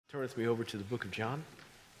Turn with me over to the book of John.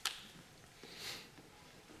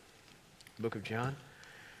 Book of John.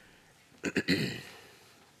 We're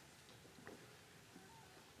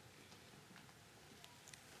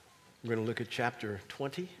going to look at chapter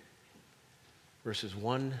 20, verses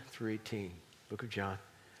 1 through 18. Book of John,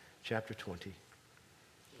 chapter 20,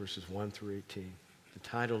 verses 1 through 18. The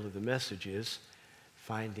title of the message is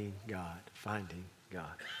Finding God. Finding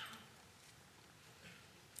God.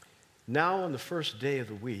 Now on the first day of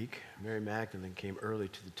the week, Mary Magdalene came early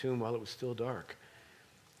to the tomb while it was still dark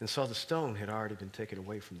and saw the stone had already been taken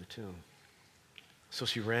away from the tomb. So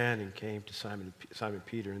she ran and came to Simon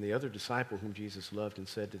Peter and the other disciple whom Jesus loved and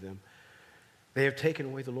said to them, "They have taken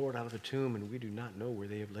away the Lord out of the tomb, and we do not know where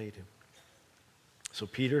they have laid him." So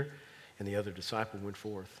Peter and the other disciple went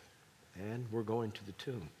forth and were going to the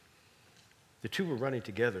tomb. The two were running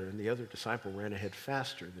together, and the other disciple ran ahead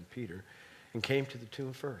faster than Peter and came to the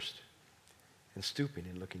tomb first. And stooping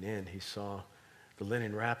and looking in, he saw the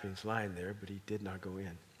linen wrappings lying there, but he did not go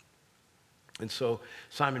in. And so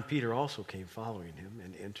Simon Peter also came following him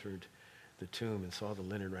and entered the tomb and saw the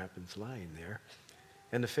linen wrappings lying there,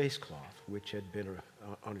 and the face cloth, which had been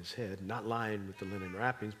on his head, not lying with the linen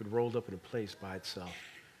wrappings, but rolled up in a place by itself.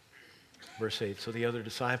 Verse 8, so the other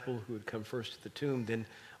disciple who had come first to the tomb then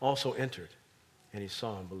also entered, and he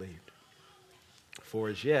saw and believed. For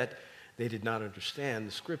as yet they did not understand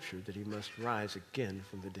the scripture that he must rise again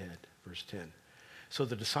from the dead. Verse 10. So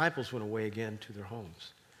the disciples went away again to their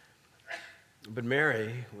homes. But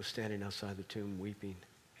Mary was standing outside the tomb weeping.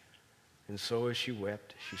 And so as she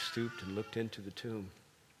wept, she stooped and looked into the tomb.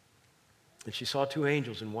 And she saw two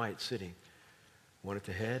angels in white sitting, one at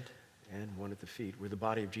the head and one at the feet, where the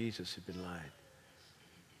body of Jesus had been lying.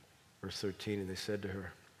 Verse 13, and they said to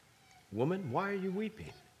her, "Woman, why are you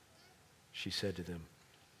weeping?" She said to them,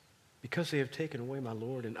 "Because they have taken away my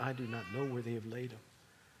Lord, and I do not know where they have laid him."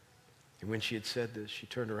 And when she had said this, she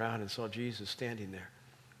turned around and saw Jesus standing there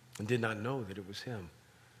and did not know that it was him.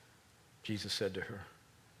 Jesus said to her,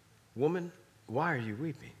 "Woman, why are you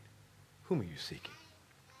weeping? Whom are you seeking?"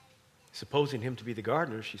 Supposing him to be the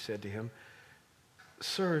gardener, she said to him,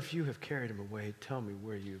 "Sir, if you have carried him away, tell me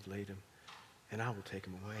where you have laid him, and I will take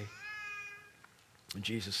him away." And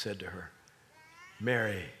Jesus said to her,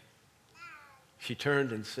 "Mary." She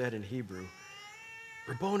turned and said in Hebrew,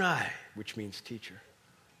 "Rabboni," which means teacher.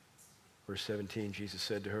 Verse 17, Jesus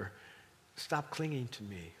said to her, "Stop clinging to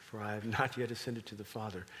me, for I have not yet ascended to the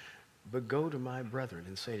Father, but go to my brethren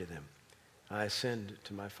and say to them, I ascend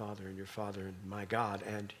to my Father and your Father, and my God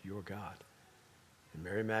and your God." And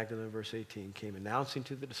Mary Magdalene, verse 18, came announcing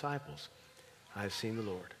to the disciples, "I have seen the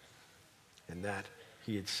Lord," and that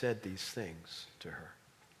he had said these things to her.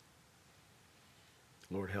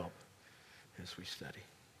 Lord, help as we study.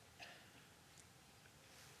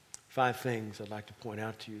 5 things I'd like to point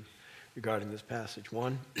out to you regarding this passage.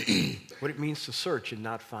 1, what it means to search and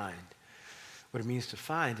not find. What it means to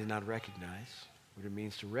find and not recognize. What it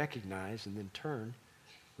means to recognize and then turn.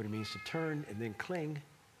 What it means to turn and then cling.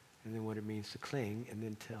 And then what it means to cling and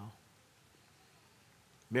then tell.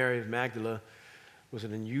 Mary of Magdala was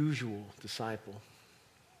an unusual disciple.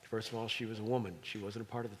 First of all, she was a woman. She wasn't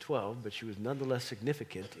a part of the 12, but she was nonetheless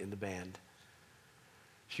significant in the band.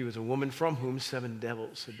 She was a woman from whom 7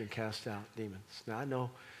 devils had been cast out, demons. Now, I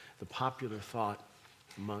know the popular thought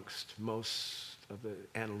amongst most of the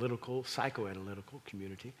psychoanalytical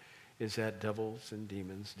community is that devils and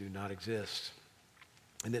demons do not exist.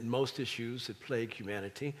 And that most issues that plague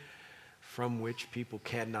humanity, from which people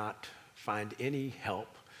cannot find any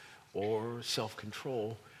help or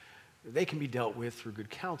self-control, they can be dealt with through good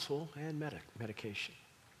counsel and medication.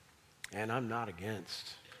 And I'm not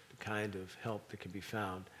against the kind of help that can be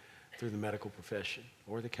found through the medical profession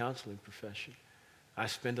or the counseling profession. I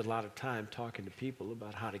spend a lot of time talking to people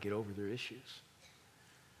about how to get over their issues.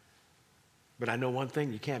 But I know one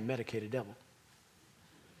thing, you can't medicate a devil.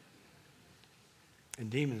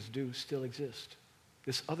 And demons do still exist.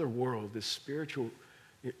 This other world, this spiritual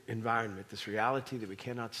environment, this reality that we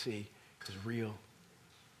cannot see is real.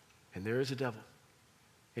 And there is a devil.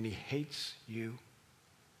 And he hates you.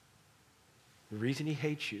 The reason he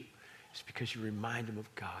hates you is because you remind him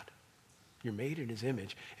of God. You're made in his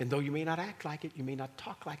image. And though you may not act like it, you may not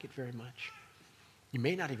talk like it very much. You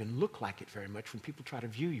may not even look like it very much when people try to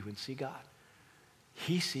view you and see God.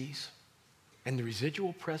 He sees. And the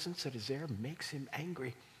residual presence that is there makes him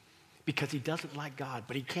angry because he doesn't like God,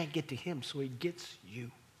 but he can't get to him, so he gets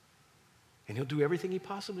you. And he'll do everything he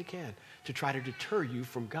possibly can to try to deter you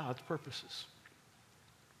from God's purposes.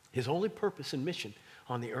 His only purpose and mission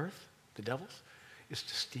on the earth, the devil's, is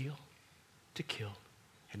to steal, to kill,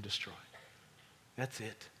 and destroy. That's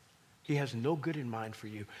it. He has no good in mind for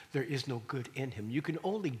you. There is no good in him. You can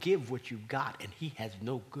only give what you've got, and he has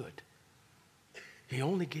no good. He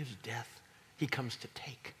only gives death. He comes to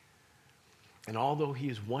take. And although he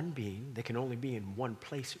is one being, they can only be in one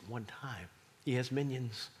place at one time. He has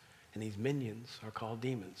minions, and these minions are called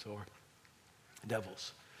demons or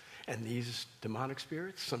devils. And these demonic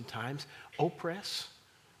spirits sometimes oppress,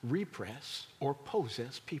 repress, or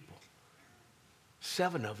possess people.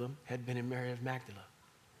 7 of them had been in Mary of Magdala.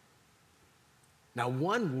 Now,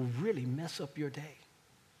 one will really mess up your day.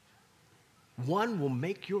 One will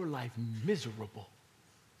make your life miserable.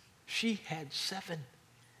 She had 7.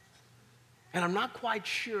 And I'm not quite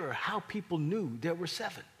sure how people knew there were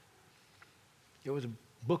 7. There was a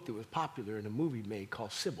book that was popular and a movie made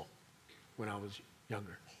called Sybil when I was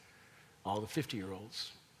younger. All the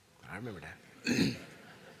 50-year-olds. I remember that.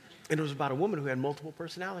 And it was about a woman who had multiple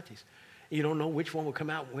personalities. You don't know which one will come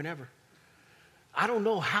out whenever. I don't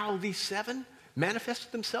know how these 7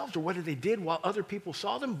 manifested themselves or whether they did while other people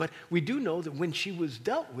saw them, but we do know that when she was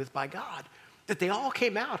dealt with by God, that they all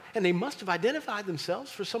came out and they must have identified themselves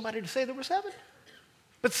for somebody to say there were 7.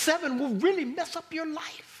 But 7 will really mess up your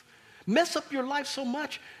life. Mess up your life so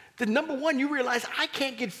much that number 1, you realize I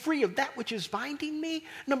can't get free of that which is binding me.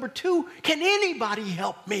 Number 2, can anybody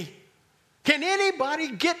help me? Can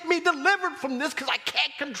anybody get me delivered from this because I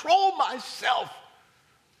can't control myself?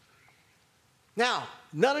 Now,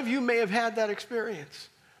 none of you may have had that experience.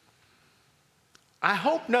 I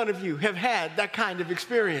hope none of you have had that kind of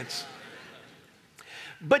experience.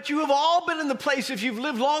 But you have all been in the place, if you've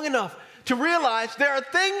lived long enough, to realize there are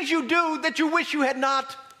things you do that you wish you had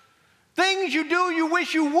not. Things you do you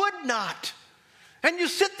wish you would not. And you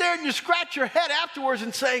sit there and you scratch your head afterwards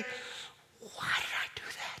and say, why did I do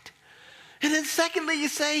that? And then secondly, you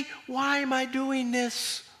say, why am I doing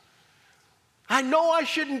this? I know I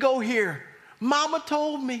shouldn't go here. Mama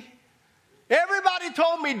told me. Everybody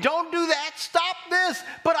told me, don't do that, stop this.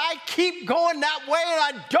 But I keep going that way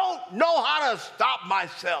and I don't know how to stop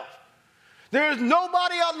myself. There is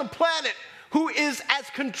nobody on the planet who is as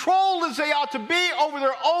controlled as they ought to be over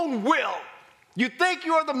their own will. You think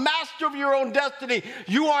you are the master of your own destiny.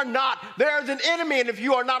 You are not. There is an enemy, and if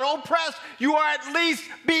you are not oppressed, you are at least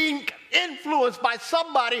being influenced by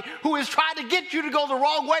somebody who is trying to get you to go the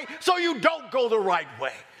wrong way so you don't go the right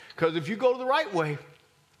way. Because if you go the right way,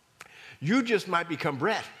 you just might become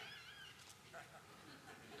Brett.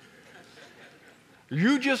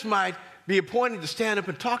 You just might be appointed to stand up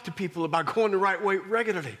and talk to people about going the right way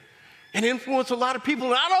regularly and influence a lot of people.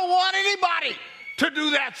 And I don't want anybody to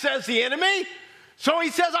do that, says the enemy. So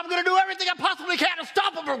he says, I'm going to do everything I possibly can to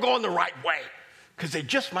stop them from going the right way because they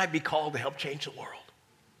just might be called to help change the world.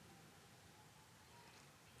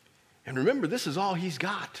 And remember, this is all he's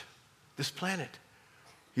got, this planet.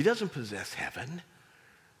 He doesn't possess heaven.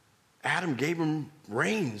 Adam gave him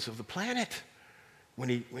reins of the planet when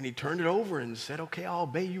he turned it over and said, okay, I'll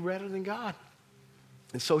obey you rather than God.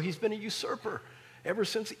 And so he's been a usurper ever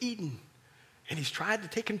since Eden. And he's tried to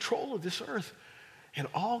take control of this earth. And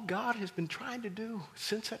all God has been trying to do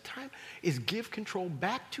since that time is give control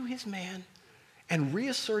back to his man and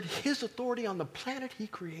reassert his authority on the planet he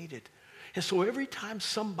created. And so every time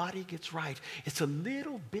somebody gets right, it's a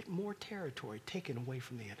little bit more territory taken away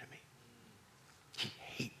from the enemy. He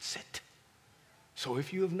hates it. So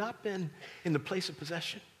if you have not been in the place of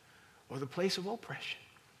possession or the place of oppression,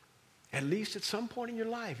 at least at some point in your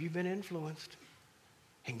life, you've been influenced.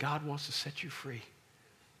 And God wants to set you free,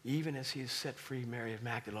 even as he has set free Mary of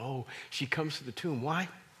Magdala. Oh, she comes to the tomb. Why?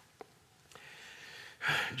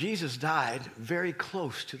 Jesus died very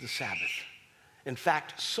close to the Sabbath. In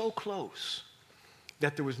fact, so close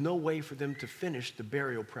that there was no way for them to finish the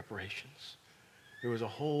burial preparations. There was a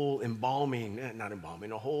whole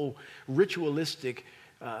a whole ritualistic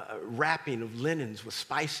wrapping of linens with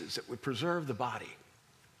spices that would preserve the body.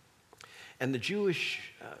 And the Jewish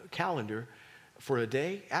calendar for a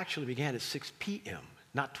day actually began at 6 p.m.,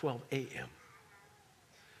 not 12 a.m.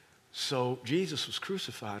 So Jesus was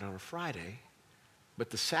crucified on a Friday, but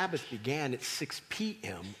the Sabbath began at 6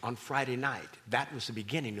 p.m. on Friday night. That was the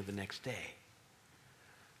beginning of the next day.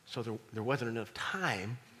 So there wasn't enough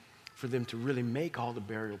time for them to really make all the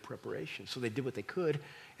burial preparations. So they did what they could,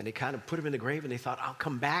 and they kind of put him in the grave, and they thought, I'll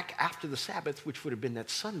come back after the Sabbath, which would have been that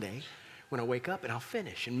Sunday, when I wake up, and I'll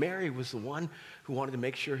finish. And Mary was the one who wanted to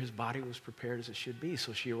make sure his body was prepared as it should be,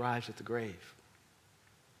 so she arrives at the grave.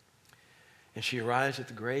 And she arrives at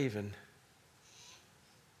the grave, and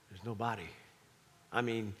there's no body. I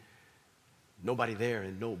mean, nobody there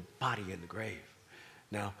and no body in the grave.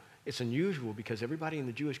 Now, it's unusual because everybody in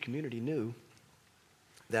the Jewish community knew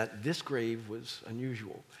that this grave was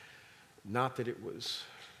unusual. Not that it was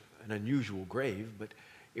an unusual grave, but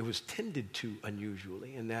it was tended to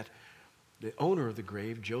unusually, in that the owner of the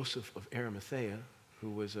grave, Joseph of Arimathea, who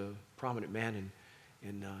was a prominent man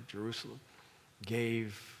in Jerusalem,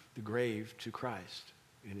 gave the grave to Christ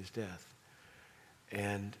in his death.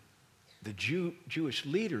 And the Jewish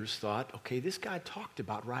leaders thought, okay, this guy talked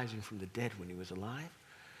about rising from the dead when he was alive.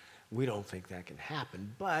 We don't think that can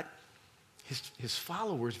happen, but his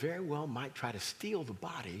followers very well might try to steal the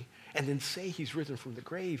body and then say he's risen from the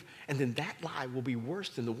grave, and then that lie will be worse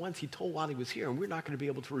than the ones he told while he was here, and we're not going to be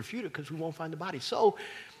able to refute it because we won't find the body. So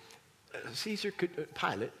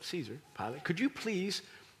Pilate, could you please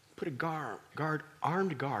put a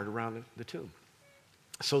armed guard around the tomb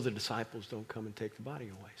so the disciples don't come and take the body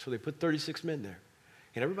away? So they put 36 men there,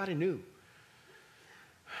 and everybody knew.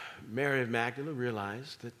 Mary of Magdala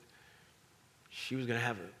realized that she was going to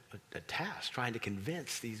have a task trying to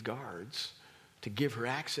convince these guards to give her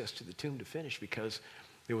access to the tomb to finish, because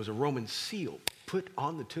there was a Roman seal put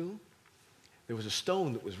on the tomb. There was a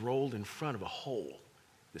stone that was rolled in front of a hole,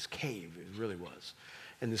 this cave it really was.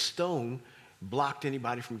 And the stone blocked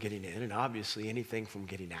anybody from getting in and obviously anything from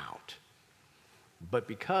getting out. But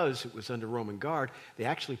because it was under Roman guard, they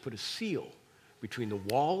actually put a seal between the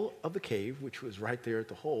wall of the cave, which was right there at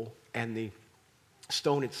the hole, and the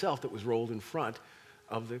stone itself that was rolled in front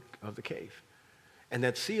of the cave. And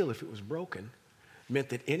that seal, if it was broken, meant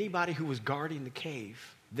that anybody who was guarding the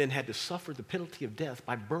cave then had to suffer the penalty of death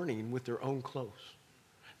by burning with their own clothes.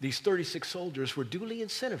 These 36 soldiers were duly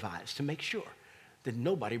incentivized to make sure that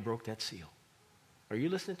nobody broke that seal. Are you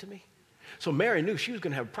listening to me? So Mary knew she was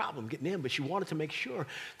going to have a problem getting in, but she wanted to make sure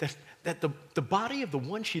that the body of the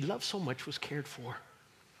one she loved so much was cared for.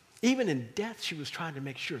 Even in death, she was trying to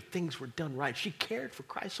make sure things were done right. She cared for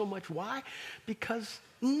Christ so much. Why? Because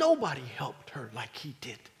nobody helped her like he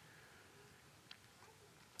did.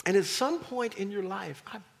 And at some point in your life,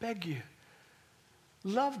 I beg you,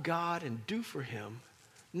 love God and do for him,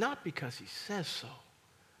 not because he says so,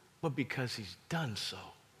 but because he's done so.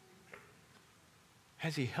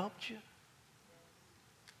 Has he helped you?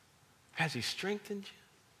 Has he strengthened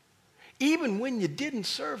you? Even when you didn't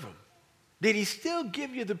serve him, did he still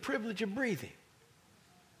give you the privilege of breathing?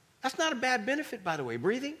 That's not a bad benefit, by the way,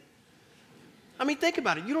 breathing. I mean, think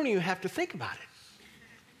about it. You don't even have to think about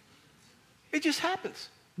it. It just happens.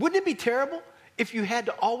 Wouldn't it be terrible if you had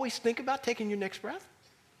to always think about taking your next breath?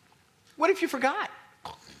 What if you forgot?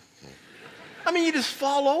 I mean, you just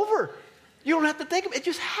fall over. You don't have to think of it. It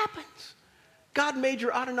just happens. God made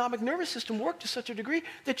your autonomic nervous system work to such a degree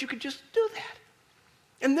that you could just do that.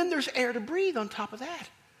 And then there's air to breathe on top of that.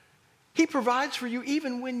 He provides for you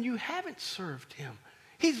even when you haven't served him.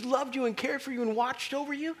 He's loved you and cared for you and watched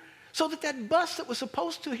over you so that bus that was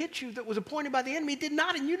supposed to hit you that was appointed by the enemy did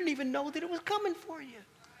not, and you didn't even know that it was coming for you.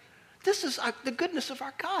 This is the goodness of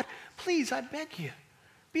our God. Please, I beg you,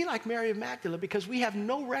 be like Mary of Magdala, because we have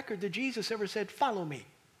no record that Jesus ever said, "Follow me,"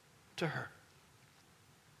 to her.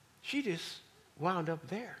 She just wound up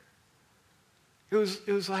there. It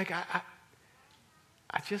was like, I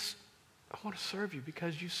want to serve you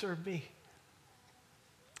because you served me.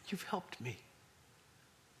 You've helped me.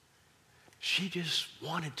 She just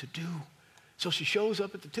wanted to do. So she shows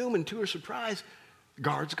up at the tomb, and to her surprise,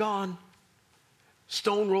 guard's gone.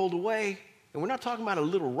 Stone rolled away. And we're not talking about a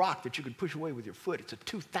little rock that you could push away with your foot. It's a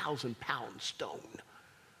 2,000-pound stone.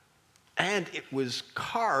 And it was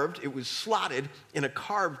carved, it was slotted in a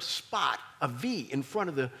carved spot, a V in front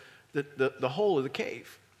of the hole of the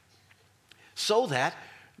cave. So that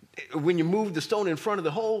when you moved the stone in front of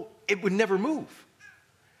the hole, it would never move.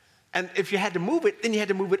 And if you had to move it, then you had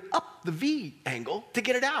to move it up the V angle to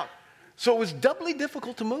get it out. So it was doubly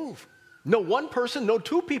difficult to move. No one person, no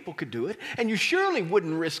two people could do it, and you surely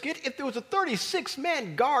wouldn't risk it if there was a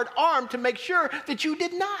 36-man guard armed to make sure that you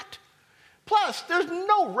did not. Plus, there's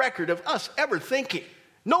no record of us ever thinking,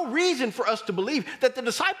 no reason for us to believe that the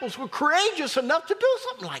disciples were courageous enough to do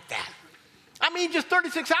something like that. I mean, just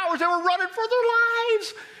 36 hours, they were running for their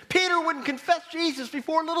lives. Peter wouldn't confess Jesus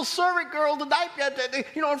before a little servant girl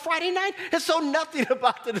on Friday night. And so nothing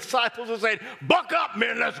about the disciples was saying, "Buck up,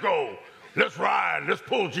 men, let's go. Let's ride. Let's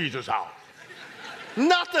pull Jesus out."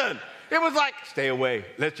 Nothing. It was like, stay away.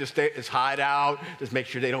 Let's hide out. Let's make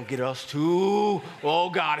sure they don't get us too. Oh,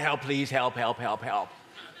 God, help, please, help.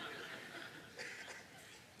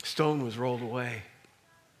 Stone was rolled away.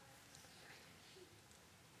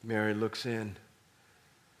 Mary looks in.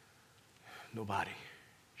 Nobody.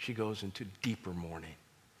 She goes into deeper mourning.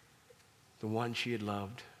 The one she had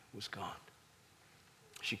loved was gone.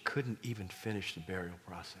 She couldn't even finish the burial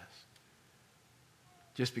process.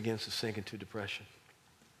 Just begins to sink into depression.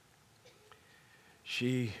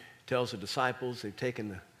 She tells the disciples they've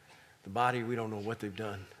taken The body, we don't know what they've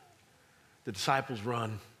done. The disciples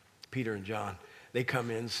run, Peter and John. They come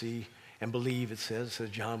in, see, and believe, it says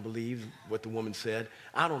John believed what the woman said.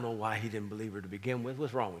 I don't know why he didn't believe her to begin with.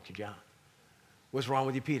 What's wrong with you, John? What's wrong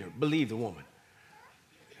with you, Peter? Believe the woman.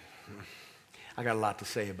 I got a lot to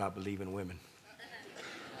say about believing women.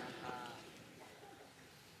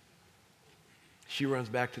 She runs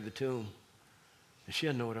back to the tomb, and she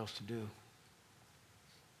doesn't know what else to do.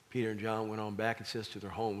 Peter and John went on back, it says, to their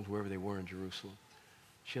homes, wherever they were in Jerusalem.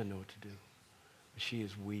 She doesn't know what to do. But she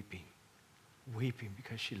is weeping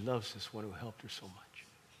because she loves this one who helped her so much.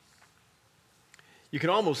 You can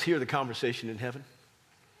almost hear the conversation in heaven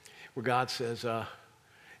where God says,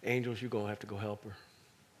 angels, you're going to have to go help her.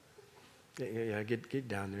 Yeah, get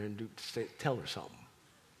down there and tell her something.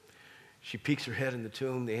 She peeks her head in the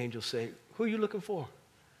tomb. The angels say, who are you looking for?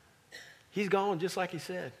 He's gone just like he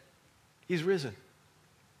said. He's risen.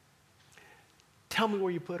 Tell me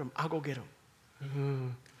where you put him. I'll go get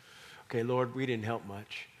him. Okay, Lord, we didn't help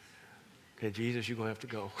much. Okay, Jesus, you're going to have to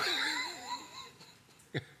go.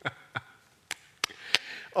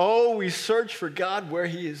 Oh, we search for God where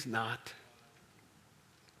he is not.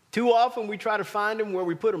 Too often we try to find him where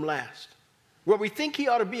we put him last, where we think he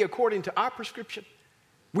ought to be according to our prescription.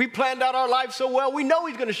 We planned out our life so well, we know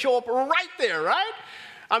he's going to show up right there, right?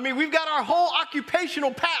 I mean, we've got our whole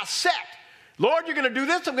occupational path set. Lord, you're going to do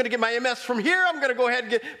this. I'm going to get my MS from here. I'm going to go ahead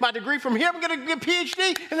and get my degree from here. I'm going to get a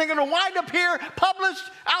PhD, and they're going to wind up here, published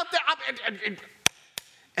out there.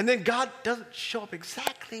 And then God doesn't show up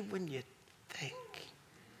exactly when you think.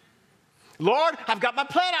 Lord, I've got my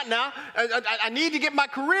plan out now. I need to get my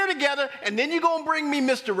career together, and then you're going to bring me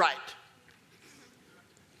Mr. Right.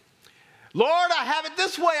 Lord, I have it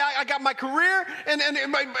this way. I got my career and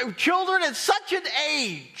my children at such an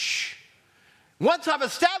age. Once I've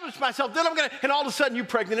established myself, then I'm going to, and all of a sudden you're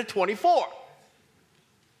pregnant at 24.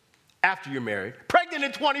 After you're married, pregnant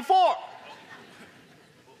at 24.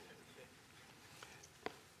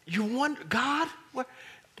 You wonder, God, what?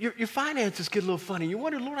 Your finances get a little funny. You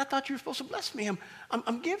wonder, Lord, I thought you were supposed to bless me.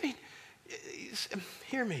 I'm giving.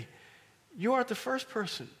 Hear me. You aren't the first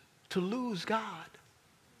person to lose God.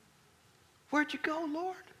 Where'd you go,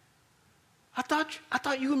 Lord? I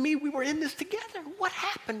thought you and me, we were in this together. What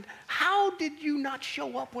happened? How did you not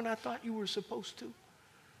show up when I thought you were supposed to?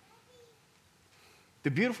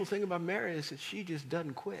 The beautiful thing about Mary is that she just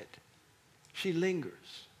doesn't quit. She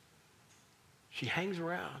lingers. She hangs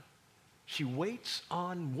around. She waits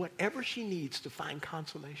on whatever she needs to find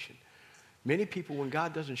consolation. Many people, when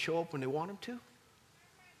God doesn't show up when they want him to,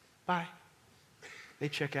 bye. They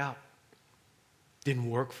check out. Didn't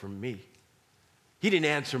work for me. He didn't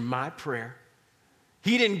answer my prayer.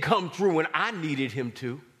 He didn't come through when I needed him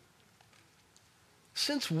to.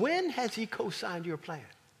 Since when has he co-signed your plan?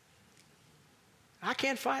 I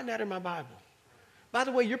can't find that in my Bible. By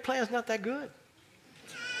the way, your plan's not that good.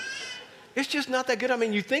 It's just not that good. I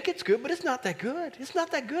mean, you think it's good, but it's not that good. It's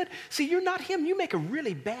not that good. See, you're not him. You make a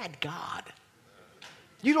really bad God.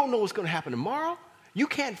 You don't know what's going to happen tomorrow. You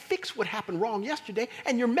can't fix what happened wrong yesterday,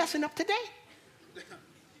 and you're messing up today.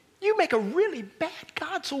 You make a really bad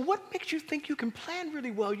God. So what makes you think you can plan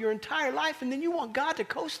really well your entire life, and then you want God to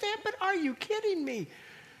co-stand? But are you kidding me?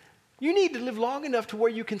 You need to live long enough to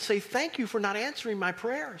where you can say thank you for not answering my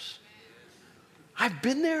prayers. I've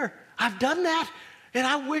been there. I've done that. And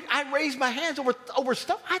I raised my hands over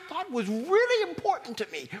stuff I thought was really important to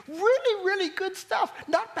me. Really, really good stuff.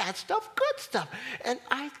 Not bad stuff, good stuff. And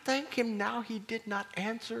I thank him now he did not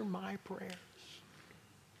answer my prayers.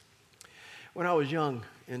 When I was young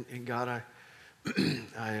in God,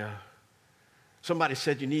 somebody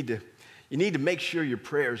said you need to make sure your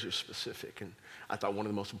prayers are specific. And I thought one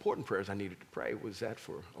of the most important prayers I needed to pray was that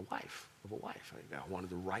for a wife. I wanted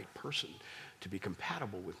the right person to be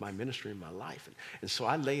compatible with my ministry and my life. And so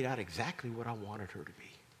I laid out exactly what I wanted her to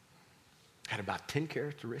be. I had about 10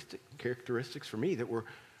 characteristics for me that were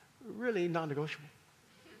really non-negotiable.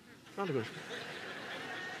 Non-negotiable.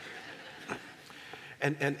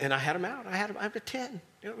 And I had them out. I had 10.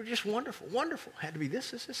 It was just wonderful, wonderful. Had to be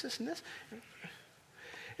this, and this.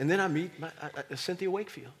 And then I meet Cynthia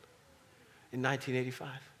Wakefield in 1985.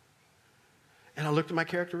 And I looked at my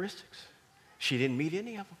characteristics. She didn't meet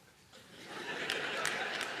any of them.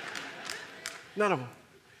 None of them.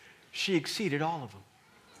 She exceeded all of them.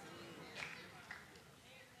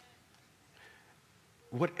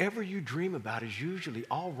 Whatever you dream about is usually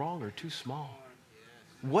all wrong or too small.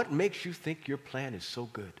 What makes you think your plan is so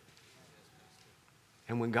good?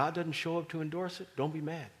 And when God doesn't show up to endorse it, don't be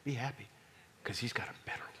mad. Be happy, because he's got a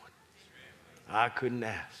better one. I couldn't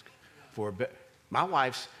ask for a better. My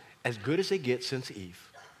wife's as good as they get since Eve.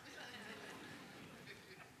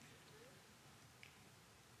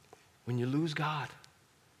 When you lose God,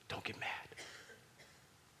 don't get mad.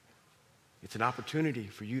 It's an opportunity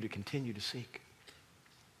for you to continue to seek.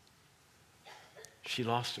 She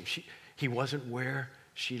lost him. He wasn't where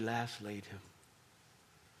she last laid him.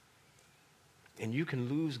 And you can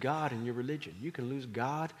lose God in your religion. You can lose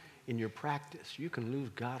God in your practice. You can lose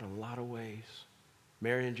God a lot of ways.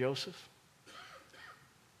 Mary and Joseph,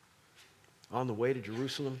 on the way to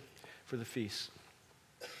Jerusalem for the feast.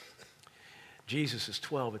 Jesus is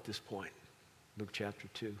 12 at this point, Luke chapter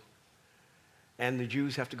 2. And the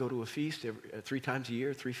Jews have to go to a feast 3 times a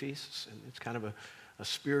year, 3 feasts. And it's kind of a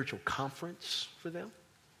spiritual conference for them.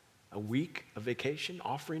 A week of vacation,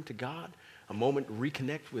 offering to God. A moment to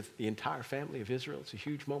reconnect with the entire family of Israel. It's a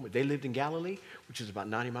huge moment. They lived in Galilee, which is about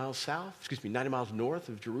 90 miles north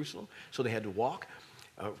of Jerusalem. So they had to walk,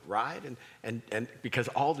 ride, and because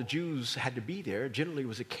all the Jews had to be there, generally it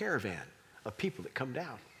was a caravan of people that come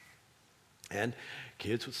down. And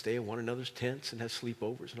kids would stay in one another's tents and have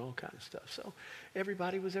sleepovers and all kinds of stuff. So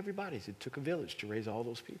everybody was everybody's. It took a village to raise all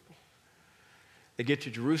those people. They get to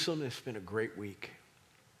Jerusalem. They spend a great week.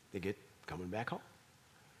 They get coming back home.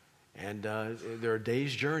 And they're a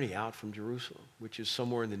day's journey out from Jerusalem, which is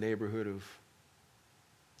somewhere in the neighborhood of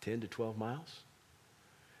 10 to 12 miles.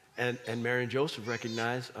 And Mary and Joseph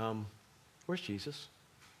recognize, where's Jesus?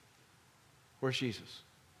 Where's Jesus?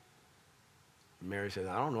 Mary says,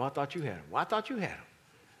 I don't know. I thought you had him. Well, I thought you had him.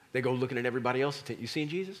 They go looking at everybody else. You seen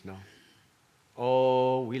Jesus? No.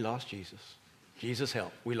 Oh, we lost Jesus. Jesus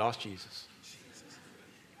help. We lost Jesus.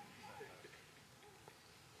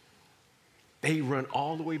 They run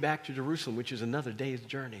all the way back to Jerusalem, which is another day's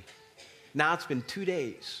journey. Now it's been 2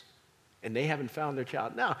 days, and they haven't found their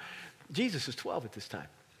child. Now, Jesus is 12 at this time.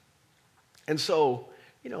 And so,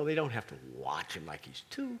 they don't have to watch him like he's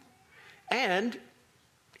 2. And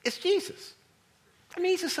it's Jesus.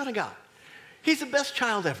 He's the Son of God. He's the best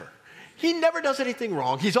child ever. He never does anything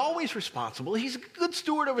wrong. He's always responsible. He's a good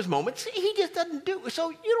steward of his moments. He just doesn't do it. So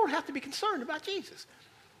you don't have to be concerned about Jesus.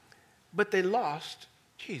 But they lost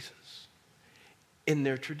Jesus in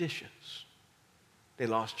their traditions. They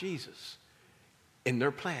lost Jesus in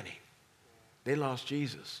their planning. They lost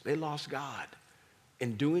Jesus. They lost God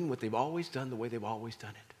in doing what they've always done the way they've always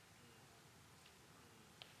done it.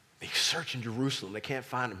 They search in Jerusalem. They can't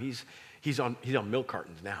find him. He's on milk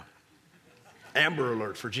cartons now. Amber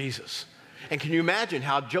alert for Jesus. And can you imagine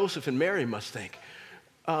how Joseph and Mary must think?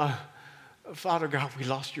 Father God, we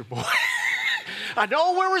lost your boy. I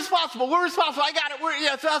know we're responsible. I got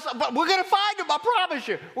it. But we're going to find him. I promise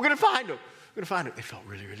you. We're going to find him. They felt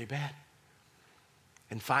really, really bad.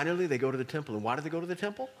 And finally, they go to the temple. And why do they go to the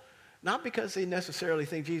temple? Not because they necessarily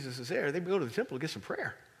think Jesus is there. They go to the temple to get some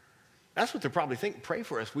prayer. That's what they're probably thinking. Pray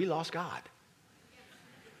for us. We lost God.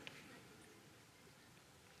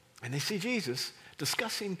 And they see Jesus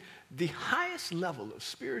discussing the highest level of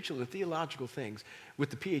spiritual and theological things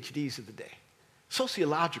with the PhDs of the day.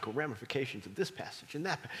 Sociological ramifications of this passage and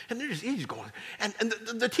that. And he's going. And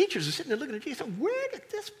the teachers are sitting there looking at Jesus. Where did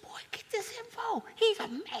this boy get this info? He's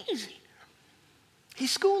amazing.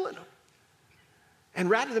 He's schooling them.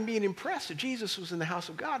 And rather than being impressed that Jesus was in the house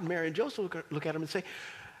of God, Mary and Joseph look at him and say,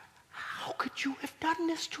 how could you have done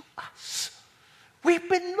this to us? We've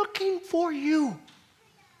been looking for you.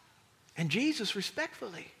 And Jesus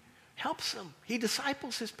respectfully helps them. He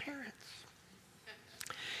disciples his parents.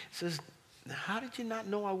 He says, now, how did you not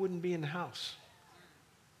know I wouldn't be in the house?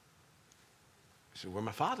 He said, where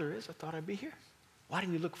my Father is, I thought I'd be here. Why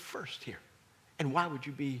didn't you look first here? And why would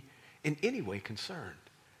you be in any way concerned?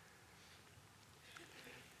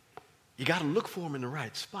 You got to look for him in the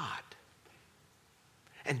right spot.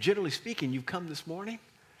 And generally speaking, you've come this morning,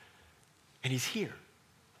 and he's here.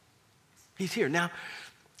 He's here. Now,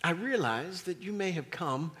 I realize that you may have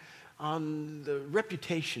come on the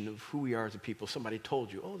reputation of who we are as a people. Somebody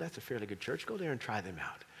told you, oh, that's a fairly good church. Go there and try them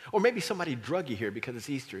out. Or maybe somebody drug you here because it's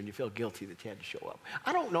Easter and you feel guilty that you had to show up.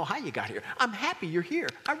 I don't know how you got here. I'm happy you're here.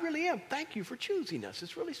 I really am. Thank you for choosing us.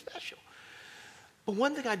 It's really special. But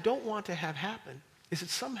one thing I don't want to have happen is that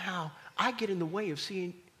somehow I get in the way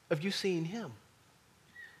of you seeing him.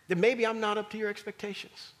 That maybe I'm not up to your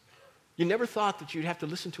expectations. You never thought that you'd have to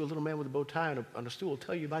listen to a little man with a bow tie on a stool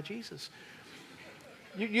tell you about Jesus.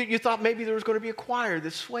 You thought maybe there was going to be a choir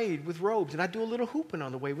that swayed with robes, and I'd do a little hooping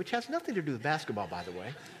on the way, which has nothing to do with basketball, by the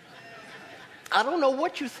way. I don't know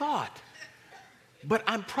what you thought, but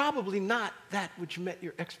I'm probably not that which met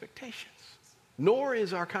your expectations, nor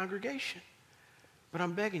is our congregation. But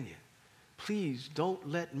I'm begging you, please don't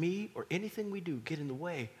let me or anything we do get in the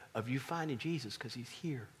way of you finding Jesus, because he's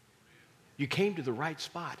here. You came to the right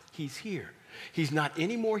spot. He's here. He's not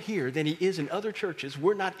any more here than he is in other churches.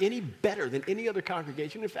 We're not any better than any other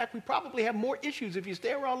congregation. In fact, we probably have more issues if you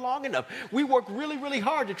stay around long enough. We work really, really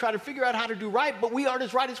hard to try to figure out how to do right, but we aren't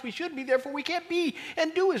as right as we should be. Therefore, we can't be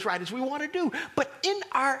and do as right as we want to do. But in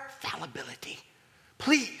our fallibility,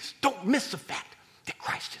 please don't miss the fact that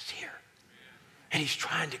Christ is here. And he's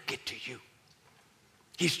trying to get to you.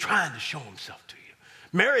 He's trying to show himself to you.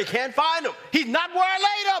 Mary can't find him. He's not where I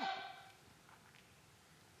laid him.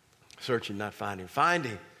 Searching, not finding.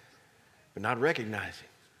 Finding, but not recognizing.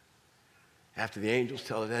 After the angels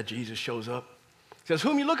tell her that, Jesus shows up. Says,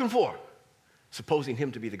 whom are you looking for? Supposing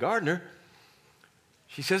him to be the gardener.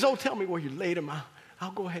 She says, oh, tell me where you laid him.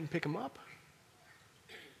 I'll go ahead and pick him up.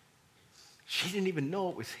 She didn't even know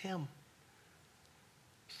it was him.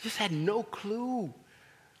 She just had no clue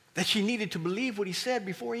that she needed to believe what he said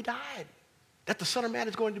before he died. That the Son of Man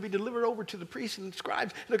is going to be delivered over to the priests and the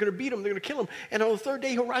scribes. They're going to beat him. They're going to kill him. And on the third day,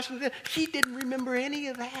 he'll rise from the dead. She didn't remember any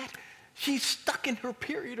of that. She's stuck in her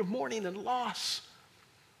period of mourning and loss.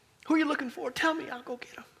 Who are you looking for? Tell me. I'll go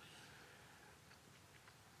get him.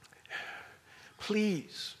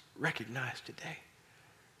 Please recognize today.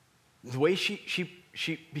 The way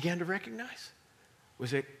she began to recognize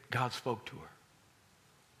was that God spoke to her.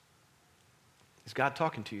 Is God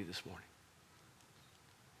talking to you this morning?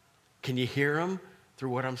 Can you hear him through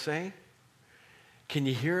what I'm saying? Can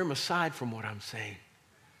you hear him aside from what I'm saying?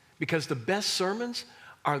 Because the best sermons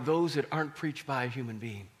are those that aren't preached by a human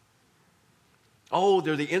being. Oh,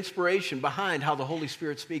 they're the inspiration behind how the Holy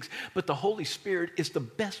Spirit speaks. But the Holy Spirit is the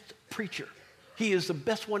best preacher. He is the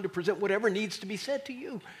best one to present whatever needs to be said to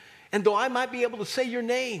you. And though I might be able to say your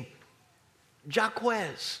name,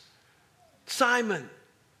 Jaquez, Simon,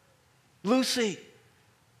 Lucy,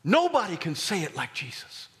 nobody can say it like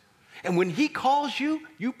Jesus. And when he calls you,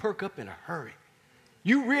 you perk up in a hurry.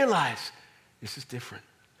 You realize, this is different.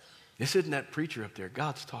 This isn't that preacher up there.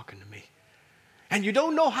 God's talking to me. And you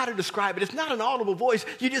don't know how to describe it. It's not an audible voice.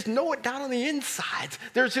 You just know it down on the insides.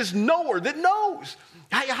 There's this knower that knows.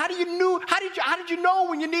 How did you know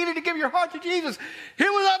when you needed to give your heart to Jesus? It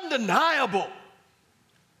was undeniable.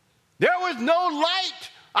 There was no light.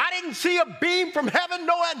 I didn't see a beam from heaven.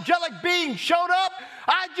 No angelic being showed up.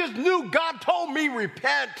 I just knew God told me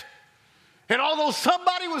repent. And although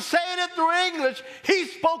somebody was saying it through English, he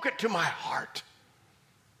spoke it to my heart.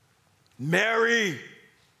 Mary.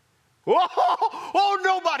 Oh,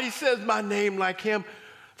 nobody says my name like him.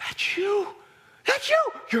 That's you. That's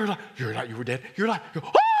you. You're like, you were dead. You're like,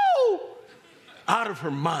 oh! Out of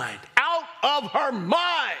her mind. Out of her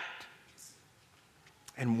mind.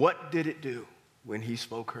 And what did it do when he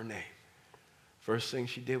spoke her name? First thing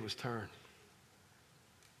she did was turn.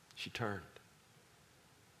 She turned.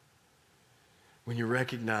 When you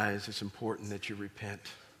recognize it's important that you repent.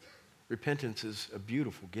 Repentance is a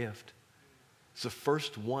beautiful gift. It's the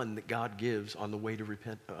first one that God gives on the way to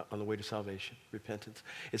on the way to salvation. Repentance.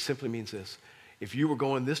 It simply means this: if you were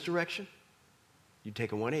going this direction, you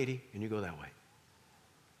take a 180 and you go that way.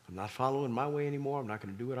 I'm not following my way anymore. I'm not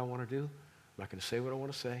going to do what I want to do. I'm not going to say what I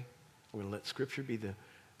want to say. I'm going to let Scripture be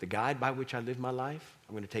the guide by which I live my life.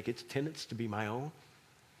 I'm going to take its tenets to be my own.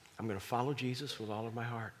 I'm going to follow Jesus with all of my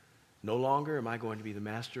heart. No longer am I going to be the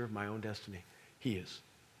master of my own destiny. He is.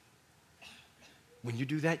 When you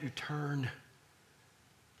do that, you turn.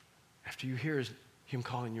 After you hear him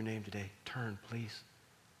calling your name today, turn, please.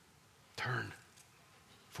 Turn.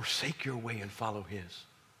 Forsake your way and follow his.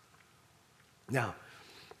 Now,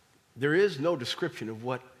 there is no description of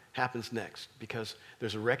what happens next, because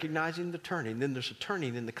there's a recognizing, the turning, then there's a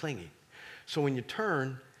turning and the clinging. So when you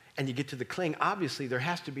turn and you get to the cling, obviously there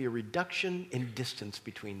has to be a reduction in distance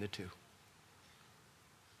between the two.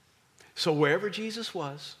 So wherever Jesus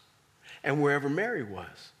was and wherever Mary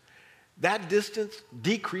was, that distance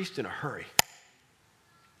decreased in a hurry.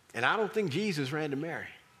 And I don't think Jesus ran to Mary.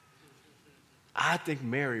 I think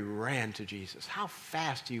Mary ran to Jesus. How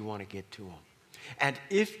fast do you want to get to him? And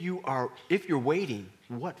if you're waiting,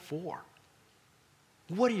 what for?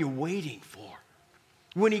 What are you waiting for?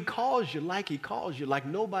 When he calls you like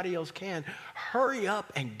nobody else can, hurry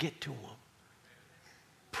up and get to him.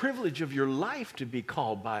 Privilege of your life to be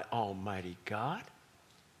called by Almighty God.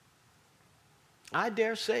 I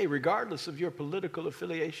dare say, regardless of your political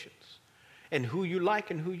affiliations and who you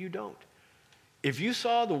like and who you don't, if you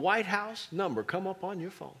saw the White House number come up on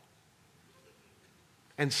your phone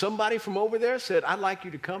and somebody from over there said, I'd like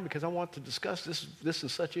you to come because I want to discuss this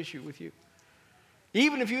and such issue with you,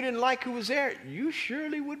 even if you didn't like who was there, you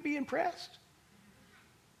surely would be impressed.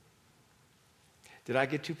 Did I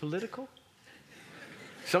get too political?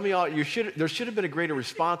 Some of y'all, there should have been a greater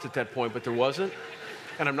response at that point, but there wasn't.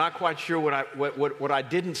 And I'm not quite sure what I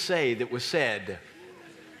didn't say that was said.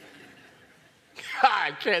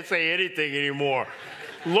 I can't say anything anymore.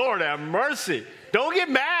 Lord have mercy. Don't get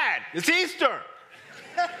mad. It's Easter.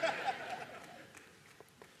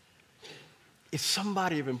 If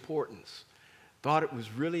somebody of importance thought it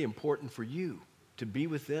was really important for you to be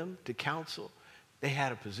with them, to counsel, they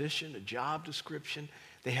had a position, a job description,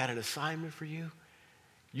 they had an assignment for you,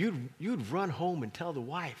 you'd run home and tell the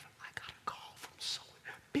wife, I got a call from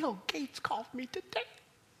so-and-so. Bill Gates called me today.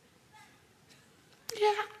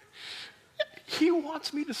 Yeah. He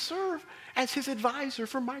wants me to serve as his advisor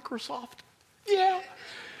for Microsoft. Yeah.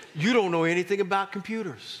 You don't know anything about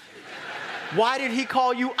computers. Why did he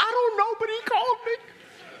call you? I don't know, but he called me.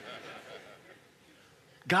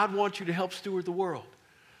 God wants you to help steward the world.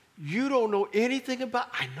 You don't know anything about,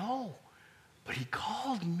 I know, but he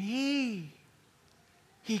called me.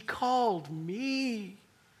 He called me.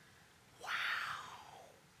 Wow.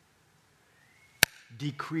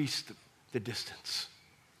 Decreased the distance.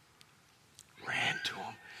 Ran to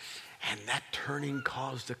him. And that turning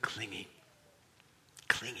caused a clinging.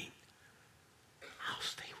 Clinging. I'll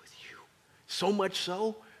stay with you. So much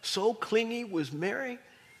so clingy was Mary,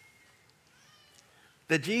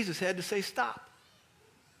 that Jesus had to say, stop.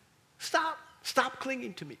 Stop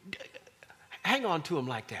clinging to me. Hang on to him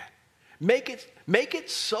like that. Make it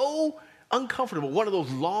so uncomfortable. One of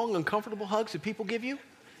those long, uncomfortable hugs that people give you.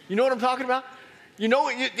 You know what I'm talking about? You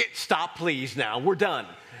know, stop please now. We're done.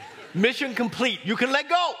 Mission complete. You can let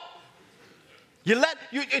go.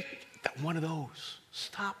 One of those.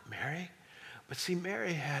 Stop, Mary. But see,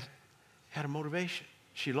 Mary had a motivation.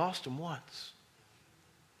 She lost him once.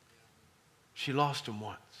 She lost him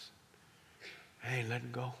once. I ain't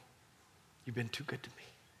letting go. You've been too good to me.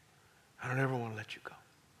 I don't ever want to let you go.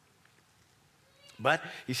 But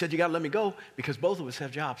he said, you got to let me go because both of us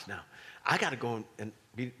have jobs now. I got to go and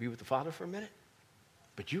be with the Father for a minute,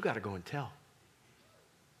 but you got to go and tell.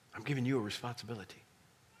 I'm giving you a responsibility.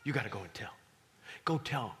 You got to go and tell. Go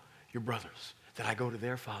tell your brothers that I go to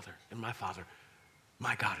their Father and my Father,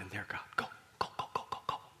 my God and their God. Go.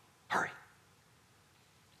 Hurry.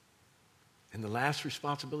 And the last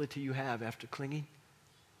responsibility you have after clinging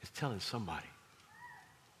is telling somebody.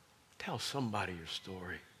 Tell somebody your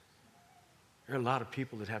story. There are a lot of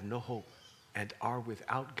people that have no hope and are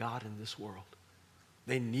without God in this world.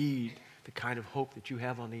 They need the kind of hope that you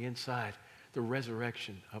have on the inside, the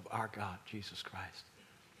resurrection of our God, Jesus Christ.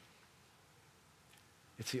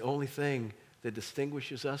 It's the only thing that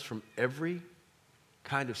distinguishes us from every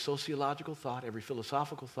kind of sociological thought, every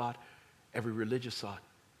philosophical thought, every religious thought,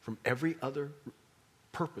 from every other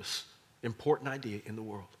purpose, important idea in the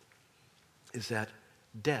world, is that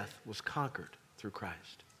death was conquered through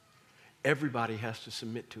Christ. Everybody has to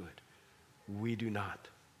submit to it. We do not.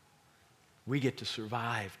 We get to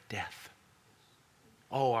survive death.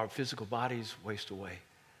 Oh, our physical bodies waste away.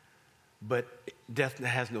 But death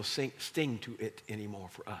has no sting to it anymore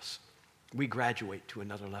for us. We graduate to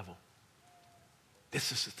another level.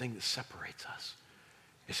 This is the thing that separates us,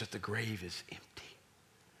 is that the grave is empty.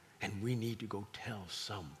 And we need to go tell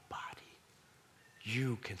somebody,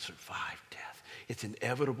 you can survive death. It's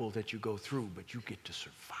inevitable that you go through, but you get to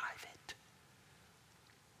survive it.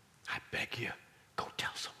 I beg you, go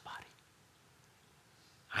tell somebody.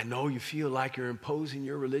 I know you feel like you're imposing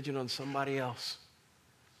your religion on somebody else.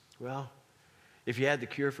 Well, if you had the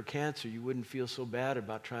cure for cancer, you wouldn't feel so bad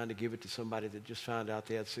about trying to give it to somebody that just found out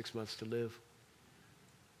they had 6 months to live.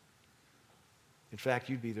 In fact,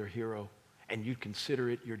 you'd be their hero, and you'd consider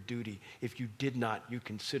it your duty. If you did not, you'd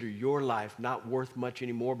consider your life not worth much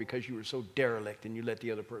anymore because you were so derelict and you let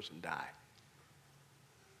the other person die.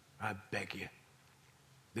 I beg you.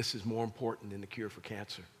 This is more important than the cure for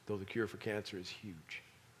cancer, though the cure for cancer is huge.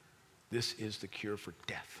 This is the cure for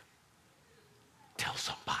death. Tell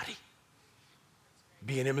somebody.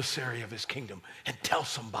 Be an emissary of his kingdom and tell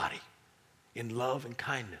somebody in love and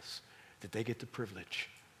kindness that they get the privilege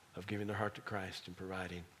of giving their heart to Christ and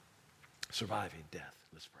surviving death.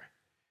 Let's pray.